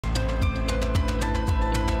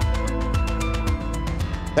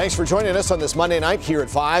Thanks for joining us on this Monday night here at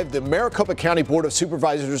 5. The Maricopa County Board of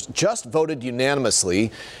Supervisors just voted unanimously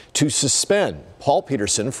to suspend Paul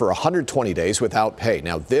Petersen for 120 days without pay.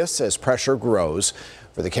 Now this as pressure grows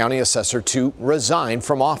for the county assessor to resign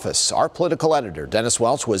from office. Our political editor, Dennis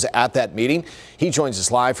Welch, was at that meeting. He joins us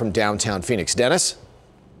live from downtown Phoenix. Dennis?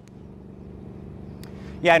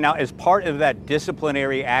 Yeah, now as part of that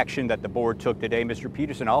disciplinary action that the board took today, Mr.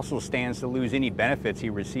 Petersen also stands to lose any benefits he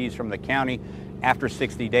receives from the county after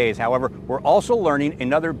 60 days. However, we're also learning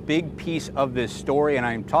another big piece of this story, and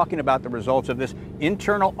I'm talking about the results of this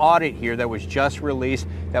internal audit here that was just released,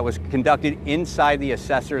 that was conducted inside the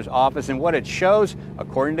assessor's office. And what it shows,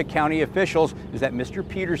 according to county officials, is that Mr.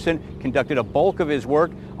 Petersen conducted a bulk of his work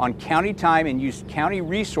on county time and used county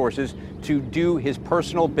resources to do his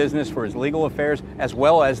personal business for his legal affairs as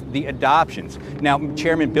well as the adoptions. Now,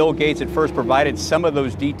 Chairman Bill Gates had first provided some of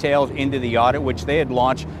those details into the audit, which they had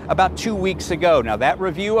launched about 2 weeks ago. Now, that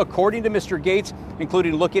review, according to Mr. Gates,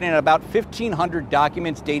 included looking at about 1,500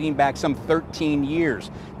 documents dating back some 13 years.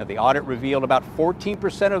 Now, the audit revealed about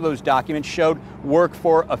 14% of those documents showed work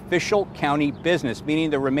for official county business,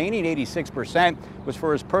 meaning the remaining 86% was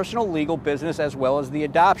for his personal legal business as well as the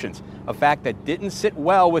adoptions, a fact that didn't sit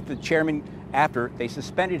well with the chairman after they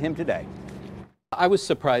suspended him today. I was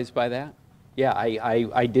surprised by that. Yeah,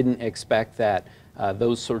 I didn't expect that.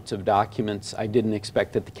 Those sorts of documents, I didn't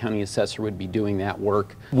expect that the county assessor would be doing that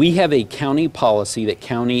work. We have a county policy that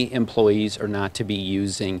county employees are not to be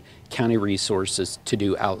using county resources to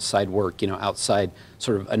do outside work, outside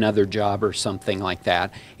sort of another job or something like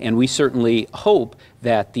that. And we certainly hope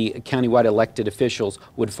that the countywide elected officials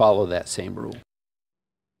would follow that same rule.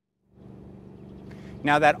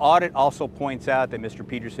 Now, that audit also points out that Mr.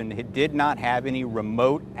 Petersen did not have any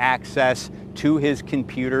remote access to his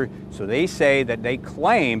computer. So they say that they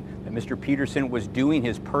claim that Mr. Petersen was doing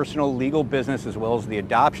his personal legal business as well as the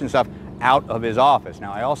adoption stuff out of his office.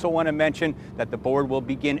 Now, I also want to mention that the board will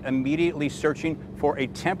begin immediately searching for a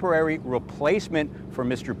temporary replacement for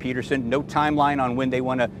Mr. Petersen. No timeline on when they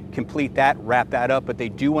want to complete that, wrap that up, but they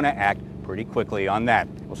do want to act pretty quickly on that.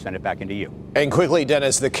 We'll send it back into you. And quickly,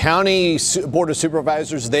 Dennis, the county board of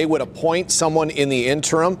supervisors, they would appoint someone in the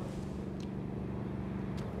interim?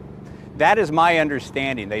 That is my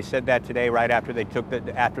understanding. They said that today, right after they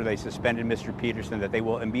after they suspended Mr. Petersen, that they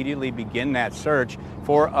will immediately begin that search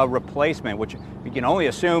for a replacement, which we can only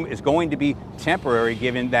assume is going to be temporary,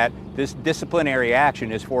 given that this disciplinary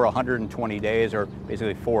action is for 120 days, or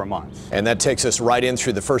basically 4 months. And that takes us right in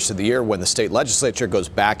through the first of the year when the state legislature goes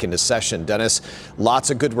back into session. Dennis,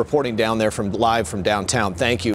 lots of good reporting down there live from downtown. Thank you.